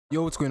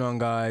Yo, what's going on,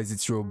 guys?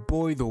 It's your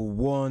boy the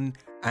one,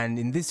 and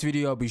in this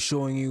video I'll be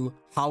showing you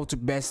how to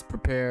best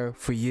prepare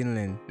for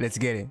YINLIN. Let's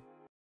get it.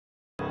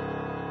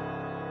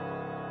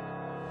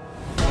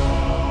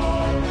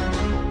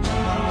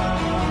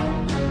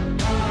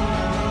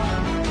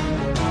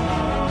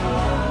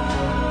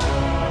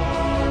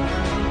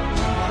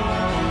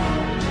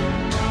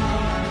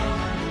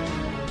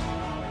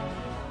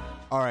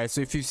 Alright,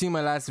 so if you've seen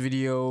my last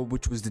video,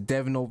 which was the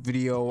dev note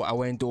video, I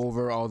went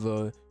over all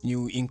the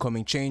new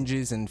incoming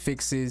changes and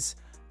fixes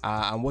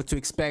and what to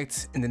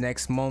expect in the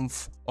next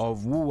month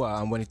of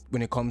WUA and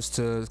when it comes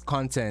to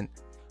content.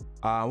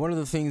 One of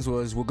the things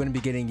was we're going to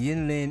be getting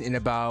YINLIN in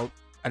about,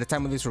 at the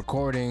time of this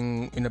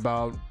recording, in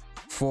about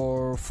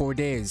four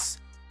days.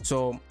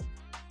 So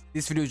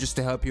this video is just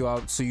to help you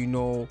out so you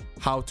know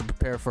how to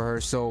prepare for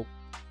her. So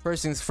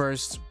first things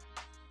first,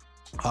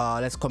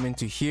 let's come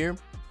into here.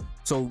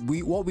 So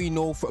what we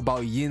know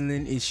about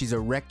YINLIN is she's a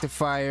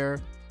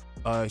rectifier.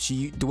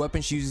 The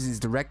weapon she uses is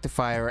the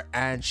rectifier,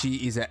 and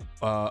she is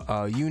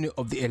a unit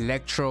of the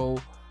electro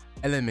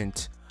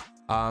element.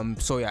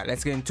 So yeah,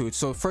 let's get into it.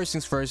 So first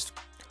things first,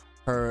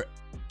 we'll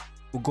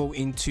go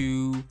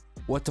into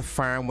what to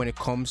farm when it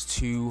comes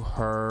to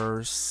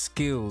her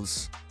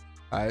skills.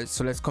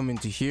 So let's come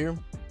into here.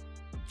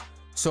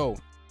 So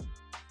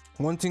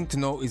one thing to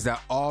note is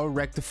that all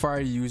rectifier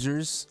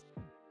users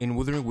in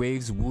Wuthering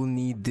Waves will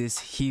need this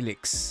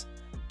helix,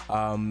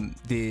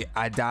 the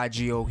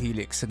Adagio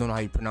helix. I don't know how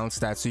you pronounce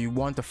that. So you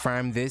want to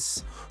farm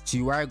this. So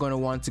you are going to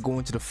want to go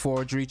into the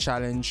forgery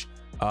challenge,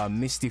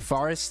 Misty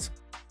Forest,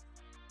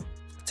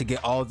 to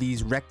get all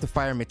these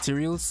rectifier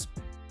materials,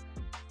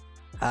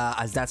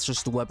 as that's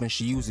just the weapon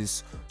she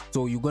uses.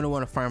 So you're going to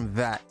want to farm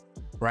that,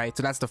 right?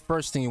 So that's the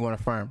first thing you want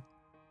to farm.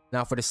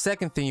 Now for the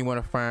second thing you want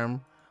to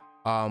farm,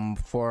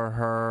 for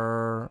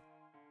her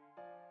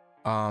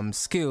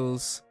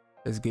skills,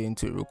 let's get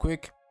into it real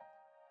quick,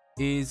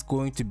 is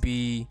going to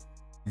be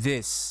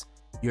this,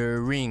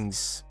 your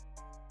rings,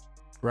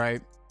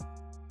 right?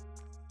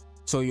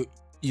 So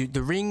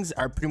the rings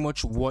are pretty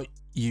much what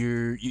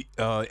your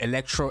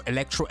electro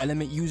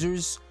element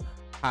users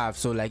have.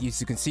 So like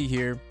as you can see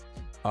here,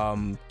 for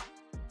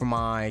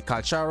my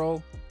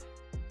Calcharo,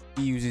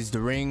 he uses the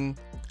ring,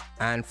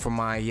 and for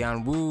my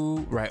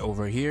Yanwu right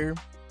over here,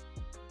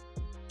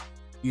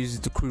 uses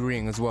the crew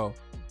ring as well,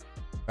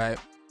 right?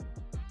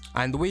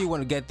 And the way you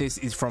want to get this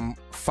is from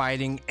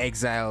fighting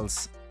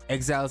exiles.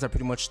 Exiles are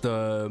pretty much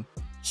the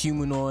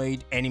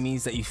humanoid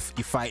enemies that you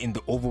fight in the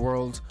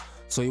overworld.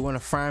 So you want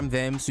to farm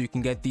them so you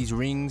can get these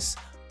rings.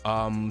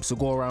 So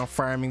go around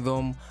farming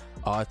them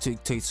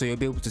so you'll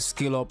be able to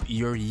skill up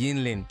your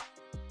YINLIN.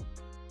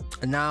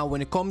 Now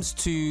when it comes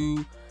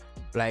to,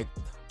 like,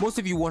 most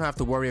of you won't have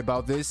to worry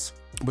about this,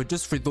 but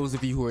just for those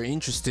of you who are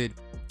interested,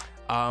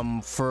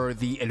 for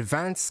the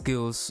advanced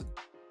skills,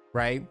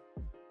 right,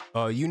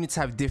 units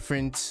have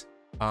different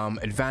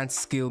advanced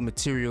skill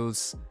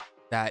materials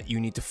that you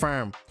need to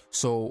farm.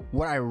 So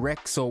what I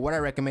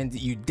recommend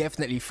that you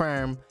definitely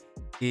farm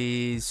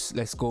is,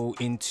 let's go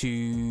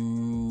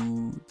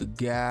into the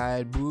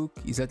guidebook.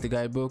 Is that the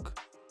guidebook?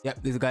 Yep,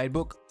 there's a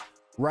guidebook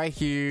right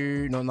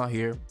here. No, not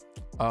here.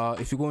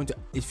 If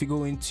you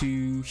go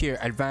into here,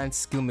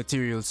 advanced skill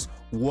materials,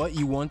 what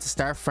you want to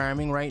start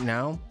farming right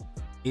now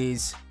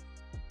is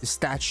the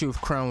statue of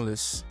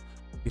Crownless,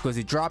 because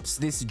it drops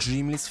this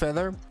dreamless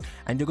feather,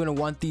 and you're going to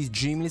want these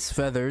dreamless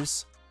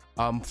feathers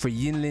for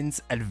YINLIN's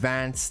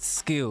advanced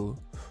skill.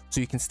 So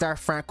you can start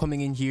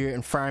coming in here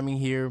and farming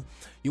here.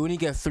 You only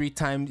get three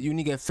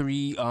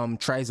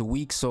tries a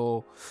week.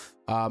 So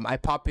I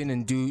pop in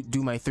and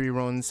do my 3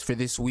 runs for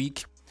this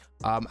week,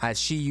 as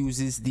she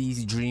uses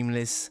these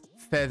dreamless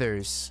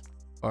feathers.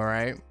 All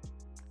right,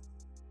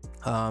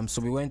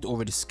 so we went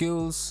over the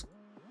skills.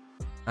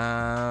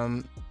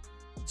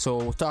 So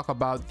we'll talk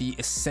about the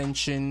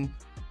ascension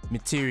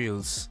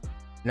materials.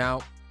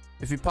 Now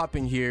if you pop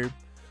in here,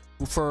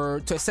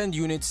 to ascend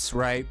units,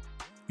 right,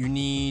 you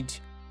need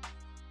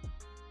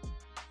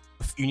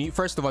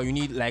first of all, you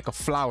need like a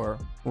flower,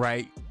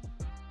 right,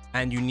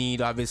 and you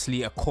need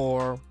obviously a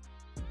core,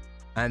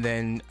 and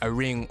then a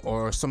ring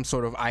or some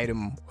sort of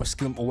item or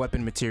skill or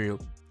weapon material,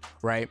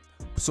 right?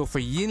 So for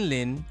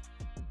YINLIN,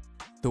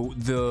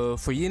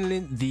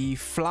 the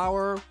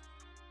flower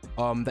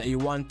that you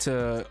want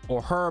to,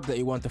 or herb that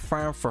you want to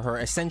farm for her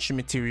ascension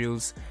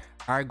materials,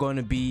 are going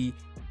to be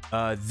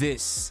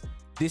this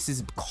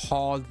is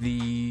called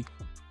the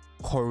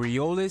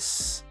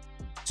Coriolis.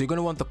 So you're going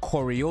to want the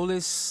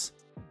Coriolis,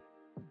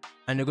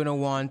 and you're going to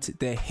want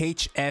the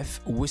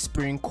HF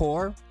Whispering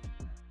Core,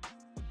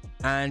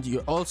 and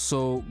you're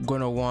also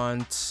going to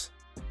want,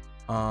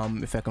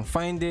 if I can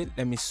find it,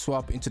 let me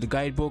swap into the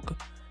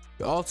guidebook.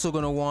 You're also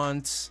going to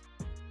want,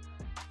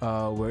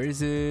 where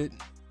is it?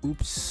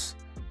 Oops.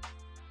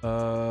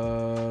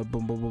 Boom,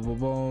 boom, boom, boom,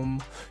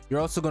 boom.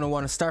 You're also going to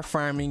want to start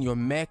farming your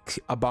mech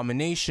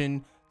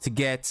abomination to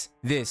get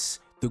this,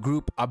 the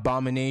group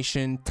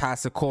abomination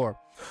Tassa Core.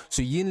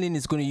 So YINLIN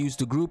is going to use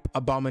the group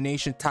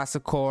abomination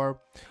Tassa Core,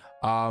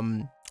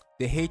 the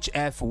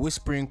HF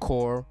Whispering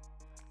Core,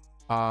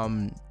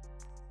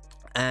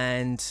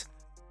 and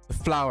the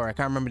flower. I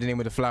can't remember the name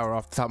of the flower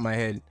off the top of my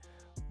head,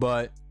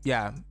 but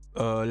yeah,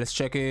 let's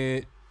check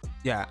it.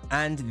 Yeah,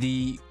 and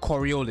the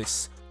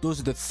Coriolis. Those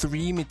are the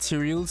 3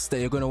 materials that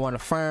you're going to want to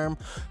farm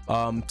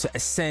to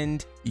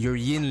ascend your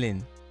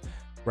Yinlin,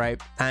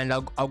 right? And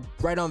I'll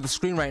right on the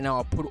screen right now,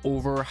 I'll put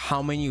over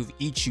how many of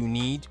each you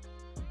need.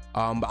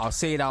 But I'll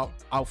say it out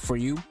for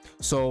you.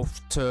 So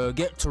to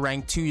get to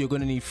rank 2, you're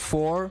going to need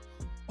 4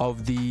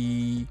 of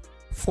the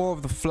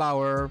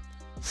flower,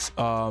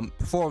 4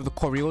 of the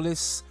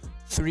Coriolis,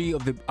 3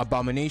 of the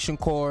abomination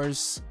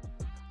cores,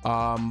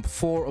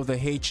 4 of the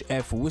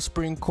HF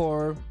whispering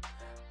core,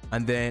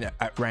 and then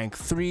at rank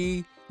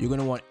 3 you're going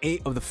to want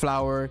 8 of the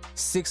flower,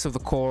 6 of the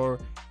core,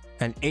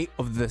 and 8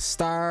 of the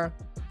star.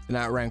 Then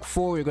at rank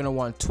 4 you're going to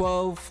want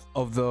 12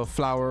 of the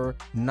flower,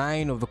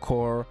 9 of the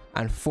core,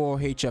 and 4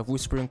 HF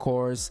whispering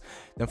cores.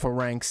 Then for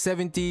rank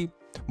 70,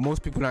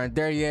 most people aren't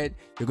there yet,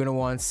 you're going to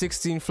want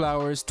 16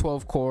 flowers,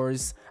 12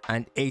 cores,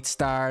 and 8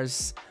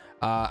 stars.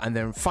 And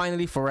then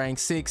finally for rank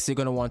 6 you're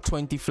going to want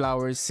 20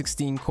 flowers,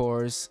 16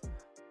 cores,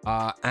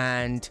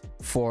 and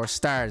 4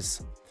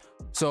 stars.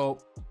 So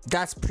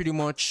that's pretty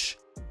much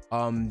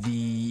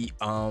the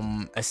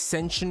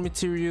ascension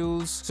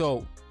materials.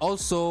 So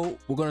also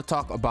we're going to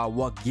talk about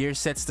what gear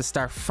sets to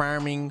start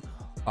farming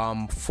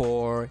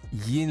for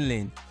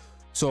Yinlin.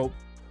 So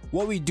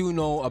what we do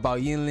know about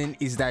Yinlin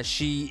is that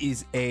she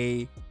is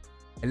a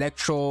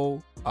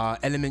electro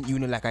element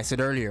unit, like I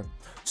said earlier.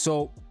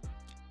 So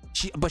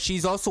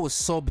she's also a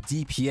sub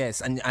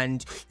DPS,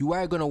 and you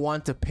are going to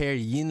want to pair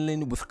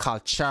Yinlin with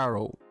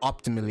Calcharo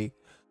optimally.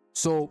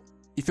 So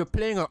if you're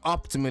playing her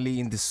optimally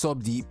in the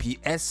sub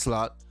DPS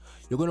slot,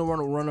 you're going to want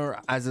to run her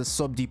as a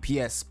sub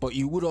DPS, but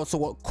you would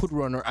also could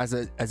run her as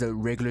a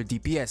regular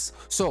DPS.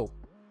 So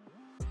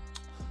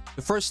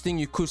the first thing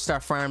you could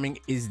start farming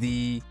is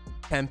the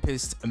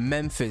Tempest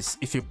Memphis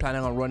if you're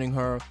planning on running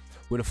her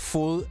with a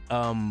full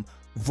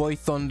Void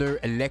Thunder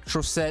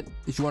Electro set.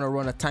 If you want to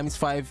run a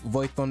 ×5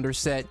 Void Thunder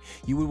set,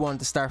 you would want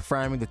to start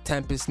farming the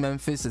Tempest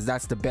Memphis, as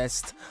that's the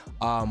best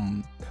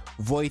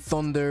Void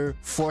Thunder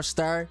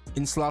 4-star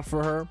in slot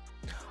for her.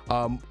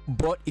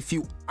 But if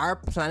you are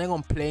planning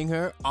on playing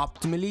her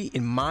optimally,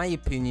 in my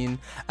opinion,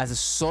 as a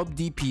sub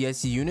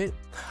DPS unit,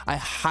 I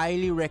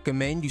highly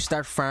recommend you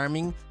start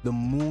farming the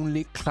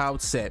Moonlit Cloud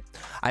set.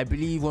 I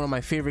believe one of my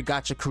favorite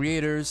gacha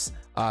creators,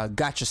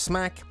 Gacha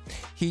Smack,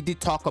 he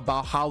did talk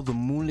about how the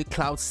Moonlit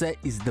Cloud set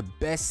is the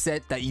best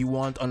set that you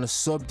want on a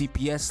sub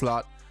DPS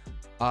slot.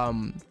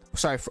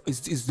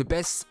 Is the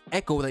best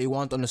echo that you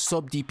want on a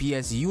sub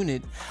DPS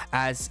unit,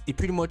 as it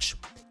pretty much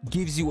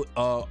gives you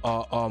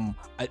an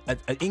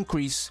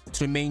increase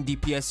to the main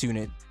DPS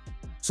unit.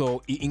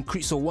 So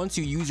so once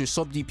you use your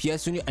sub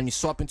DPS unit and you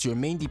swap into your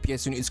main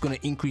DPS unit, it's going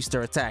to increase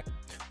their attack.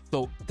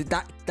 So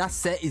that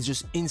set is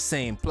just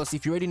insane. Plus,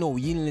 if you already know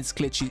Yinlin's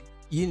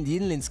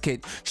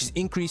kit, she's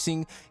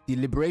increasing the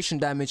liberation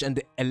damage and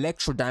the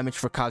electro damage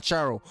for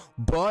Calcharo.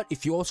 But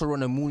if you also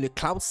run a Moonlit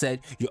Cloud set,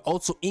 you're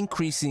also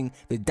increasing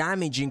the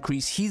damage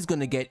increase he's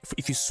gonna get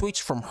if you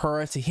switch from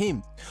her to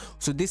him.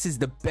 So this is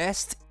the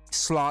best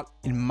slot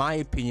in my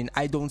opinion.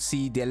 I don't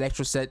think the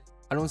electro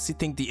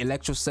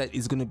set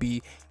is gonna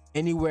be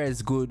anywhere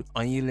as good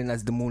on Yinlin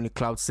as the Moonlit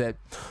Cloud set.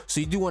 So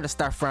you do want to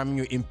start farming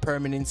your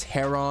Impermanence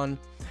Heron.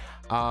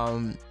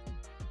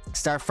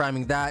 Start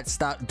farming that.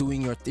 Start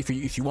doing your,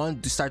 if you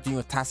want to start doing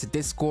your Tacit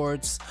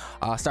Discords,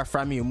 start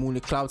farming your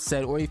Moonlit Cloud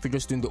set, or if you're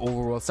just doing the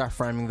overall, start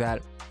farming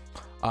that.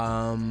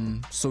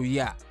 So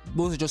yeah,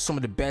 those are just some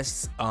of the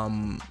best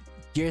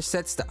gear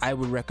sets that I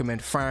would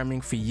recommend farming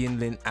for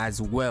Yinlin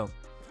as well.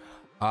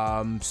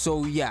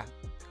 So yeah,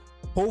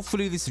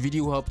 hopefully this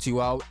video helped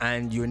you out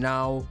and you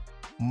now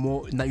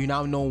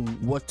know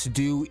what to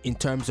do in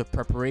terms of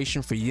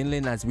preparation for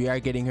Yinlin, as we are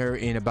getting her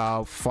in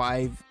about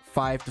 5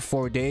 to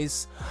 4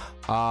 days.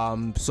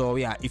 So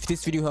yeah, if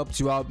this video helped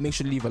you out, make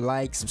sure to leave a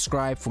like,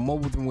 subscribe for more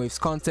Wuthering Waves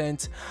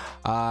content.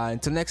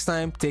 Until next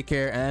time, take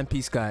care and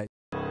peace, guys.